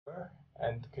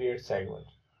and create segment.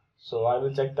 So I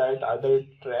will check that either it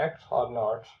tracked or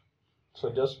not.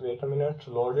 So just wait a minute to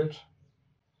load it.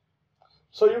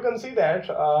 So you can see that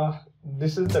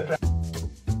this is the track.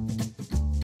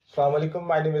 Assalamu alaikum,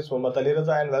 my name is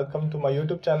𝐊𝐿𝐿𝐿 and welcome to my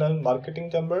YouTube channel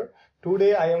Marketing Chamber.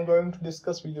 Today I am going to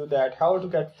discuss with you that how to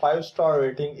get 5-star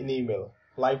rating in email.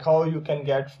 Like how you can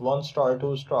get 1 star,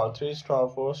 2 star, 3 star,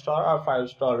 4 star or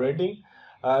 5-star rating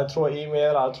through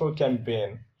email or through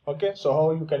campaign. Okay, so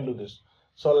how you can do this?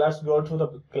 So let's go to the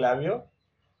Klaviyo.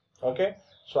 Okay,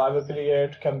 so I will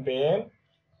create campaign.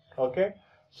 Okay,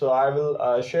 so I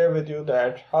will share with you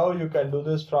that how you can do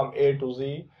this from A to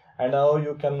Z and how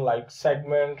you can like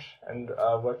segment and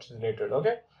what's needed.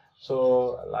 Okay,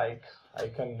 so like I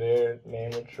can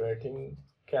name it rating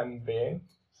campaign.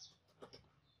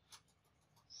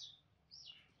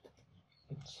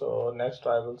 So next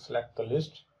I will select the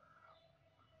list.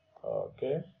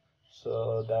 Okay,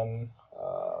 so then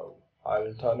I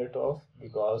will turn it off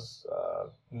because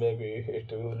maybe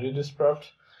it will redisrupt.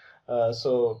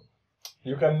 So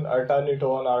you can turn it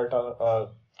on or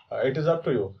turn, it is up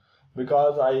to you,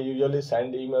 because I usually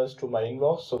send emails to my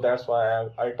inbox, so that's why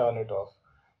I turn it off.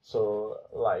 So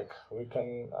like we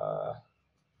can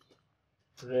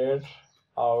rate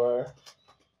our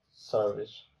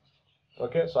service.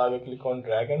 Okay, so I will click on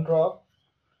drag and drop.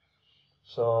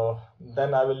 So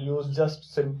then I will use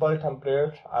just simple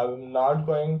template. I am not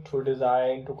going to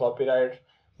design to copyright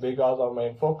because our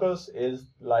main focus is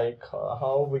like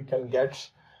how we can get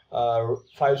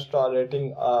 5-star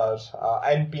rating or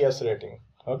NPS rating.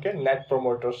 Okay, Net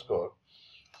Promoter Score.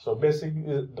 So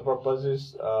basically the purpose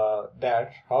is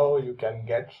that how you can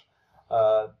get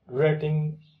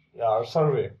rating or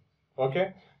survey.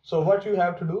 Okay, so what you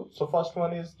have to do, so first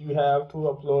one is you have to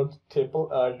upload table,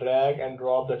 drag and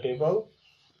drop the table.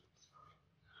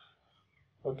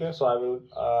 Okay, so I will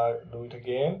do it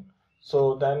again.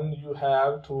 So then you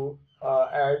have to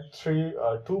add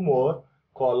two more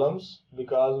columns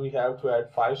because we have to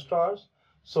add 5 stars.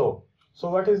 So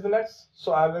what is the next?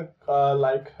 So I will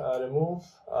remove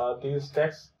these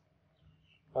texts.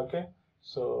 Okay,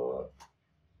 so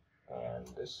and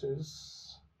this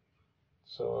is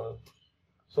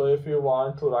so if you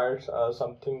want to write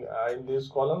something in these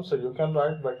columns, so you can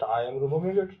write, but I am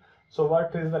removing it. So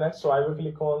what is the next? So I will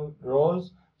click on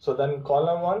rows. So then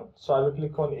column 1, so I will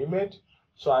click on image.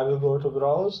 So I will go to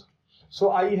browse.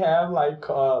 So I have like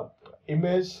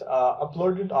image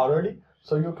uploaded already.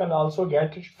 So you can also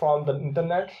get it from the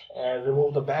internet and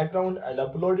remove the background and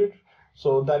upload it.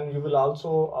 So then you will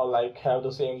also like have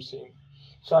the same scene.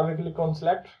 So I will click on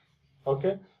select.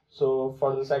 Okay, so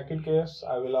for the second case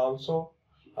I will also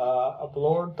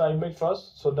upload the image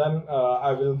first. So then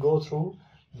I will go through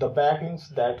the backlinks,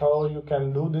 that how you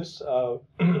can do this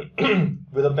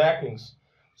with the backlinks.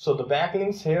 So the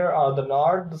backlinks here are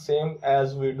not the same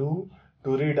as we do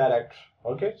to redirect.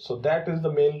 Okay, so that is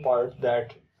the main part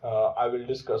that I will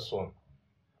discuss soon.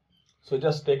 So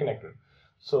just stay connected.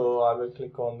 So I will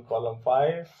click on column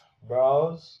 5,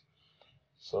 browse.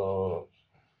 So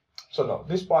now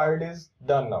this part is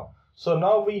done now. So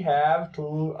now we have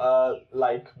to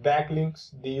like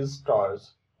backlinks these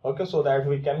stars. Okay, so that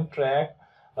we can track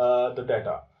the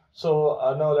data. So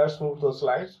now let's move to the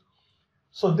slides.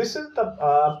 So this is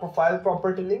the profile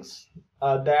property links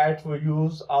that we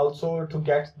use also to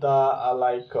get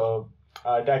the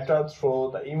data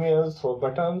through the emails, through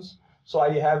buttons. So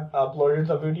I have uploaded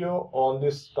the video on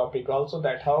this topic also,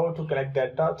 that how to collect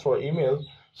data through email.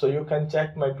 So you can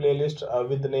check my playlist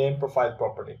with the name profile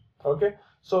property. Okay,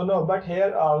 so no, but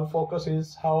here our focus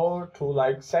is how to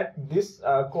like set this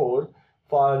code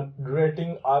for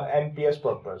rating or NPS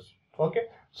purpose. Okay,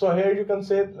 so here you can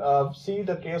say see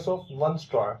the case of 1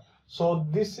 star. So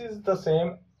this is the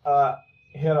same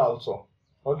here also.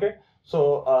 Okay,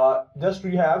 so just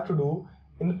we have to do,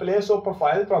 in place of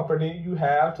profile property you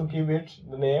have to give it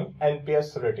the name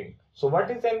NPS rating. So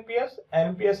what is NPS?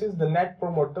 NPS is the Net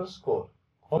Promoter Score.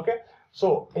 Okay,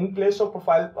 so in place of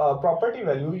profile property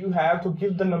value you have to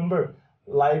give the number,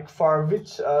 like for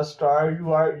which star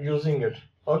you are using it.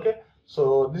 Okay,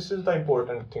 so this is the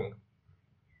important thing.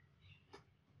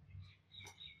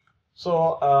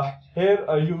 So here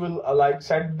you will like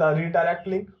set the redirect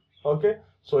link. Okay,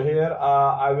 so here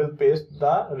I will paste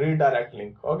the redirect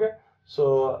link. Okay,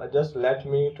 so just let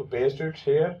me to paste it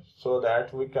here so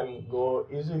that we can go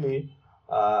easily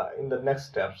in the next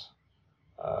steps.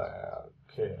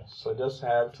 Okay, so just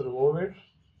have to remove it.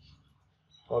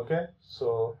 Okay,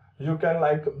 so you can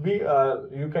like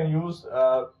you can use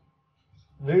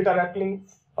redirect link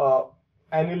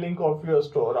any link of your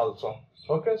store also.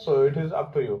 Okay, so it is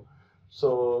up to you.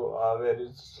 So where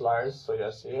is slides? So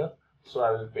yes, here. So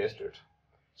I will paste it.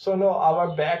 So now our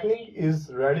backlink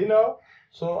is ready now.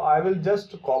 So I will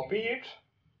just copy it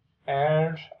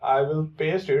and I will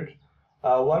paste it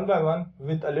one by one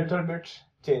with a little bit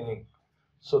changing.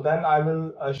 So then I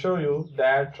will show you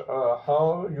that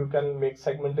how you can make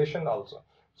segmentation also.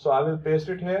 So I will paste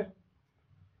it here.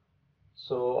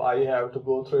 So I have to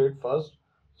go through it first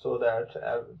so that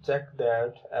check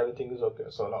that everything is okay.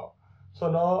 So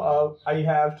now I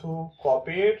have to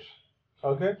copy it.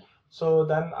 Okay, so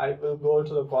then I will go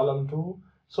to the column 2.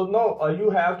 So now you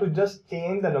have to just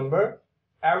change the number.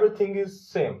 Everything is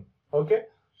same. Okay,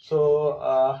 so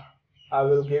I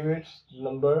will give it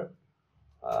number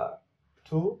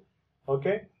 2.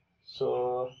 Okay,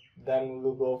 so then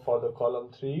we'll go for the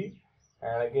column 3,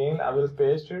 and again I will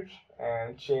paste it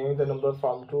and change the number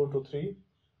from 2 to 3.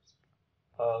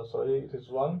 Sorry, it is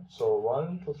 1, so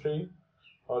 1 to 3.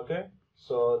 Okay,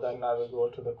 so then I will go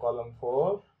to the column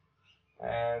 4,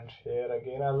 and here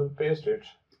again I will paste it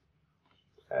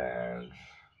and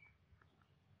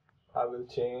I will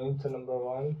change the number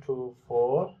 1 to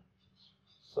 4.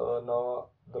 So now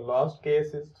the last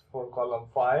case is for column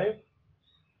 5.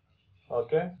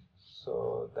 Okay,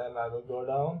 so then I will go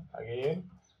down again,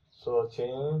 so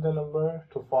change the number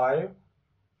to 5.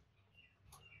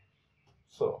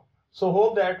 So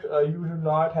hope that you do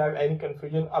not have any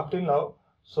confusion up till now.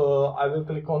 So I will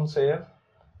click on save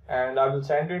and I will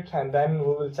send it, and then we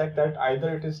will check that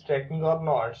either it is tracking or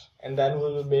not, and then we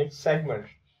will make segment.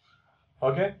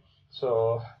 Okay,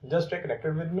 so just stay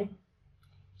connected with me.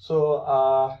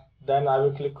 So then I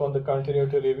will click on the continue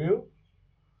to review.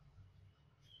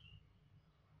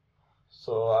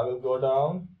 So I will go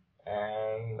down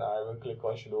and I will click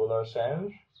on schedule or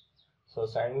send. So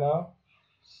send now,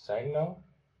 send now.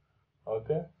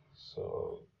 Okay,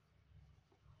 so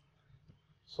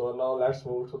now let's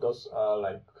move to this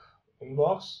like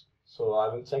inbox. So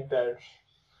I will check that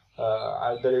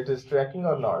either it is tracking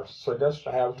or not. So just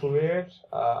I have to wait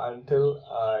until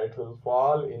it will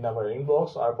fall in our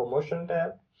inbox or promotion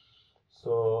tab.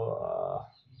 So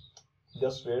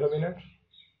just wait a minute.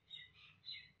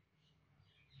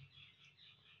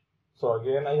 So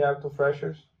again I have to refresh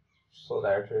it so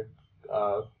that it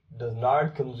does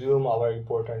not consume our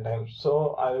important time.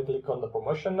 So I will click on the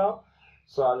promotion now.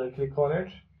 So I will click on it.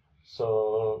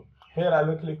 So here I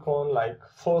will click on like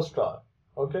 4-star.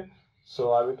 Okay,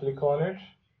 so I will click on it.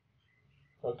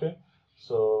 Okay,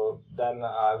 so then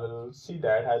I will see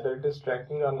that either it is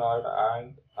tracking or not,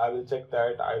 and I will check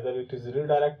that either it is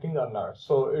redirecting or not.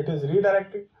 So it is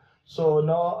redirecting. So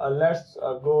now let's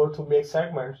go to make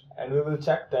segment, and we will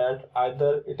check that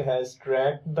either it has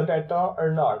tracked the data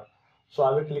or not. So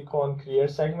I will click on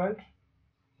create segment.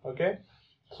 Okay,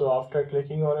 so after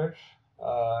clicking on it,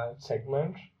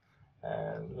 segment,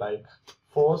 and like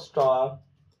 4-star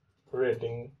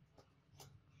rating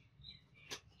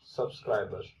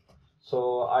subscribers.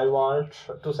 So I want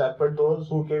to separate those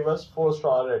who gave us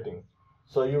 4-star rating.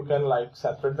 So you can like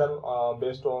separate them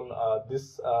based on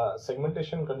this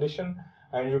segmentation condition,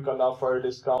 and you can offer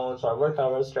discounts or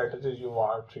whatever strategies you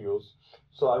want to use.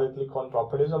 So I will click on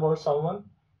properties about someone.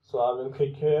 So I will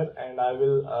click here and I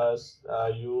will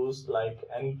use like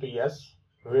NPS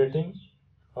rating.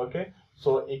 Okay,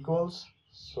 so equals,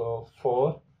 so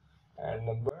 4 and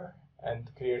number and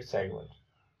create segment.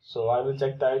 So I will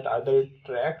check that either it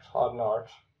tracked or not.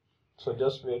 So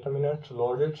just wait a minute to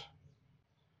load it.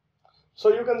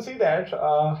 So you can see that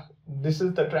this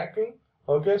is the tracking.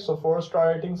 Okay, so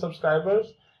 4-star rating subscribers,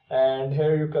 and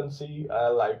here you can see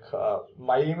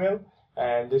my email,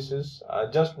 and this is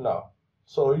just now.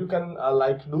 So you can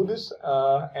like do this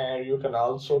and you can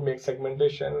also make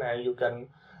segmentation, and you can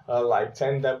like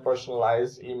send them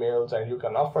personalized emails, and you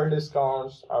can offer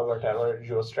discounts or whatever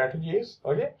your strategy is.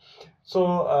 Okay,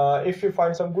 so if you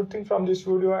find some good thing from this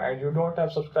video and you don't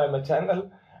have subscribed my channel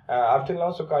up till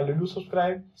now, so kindly do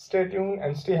subscribe. Stay tuned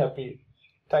and stay happy.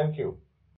 Thank you.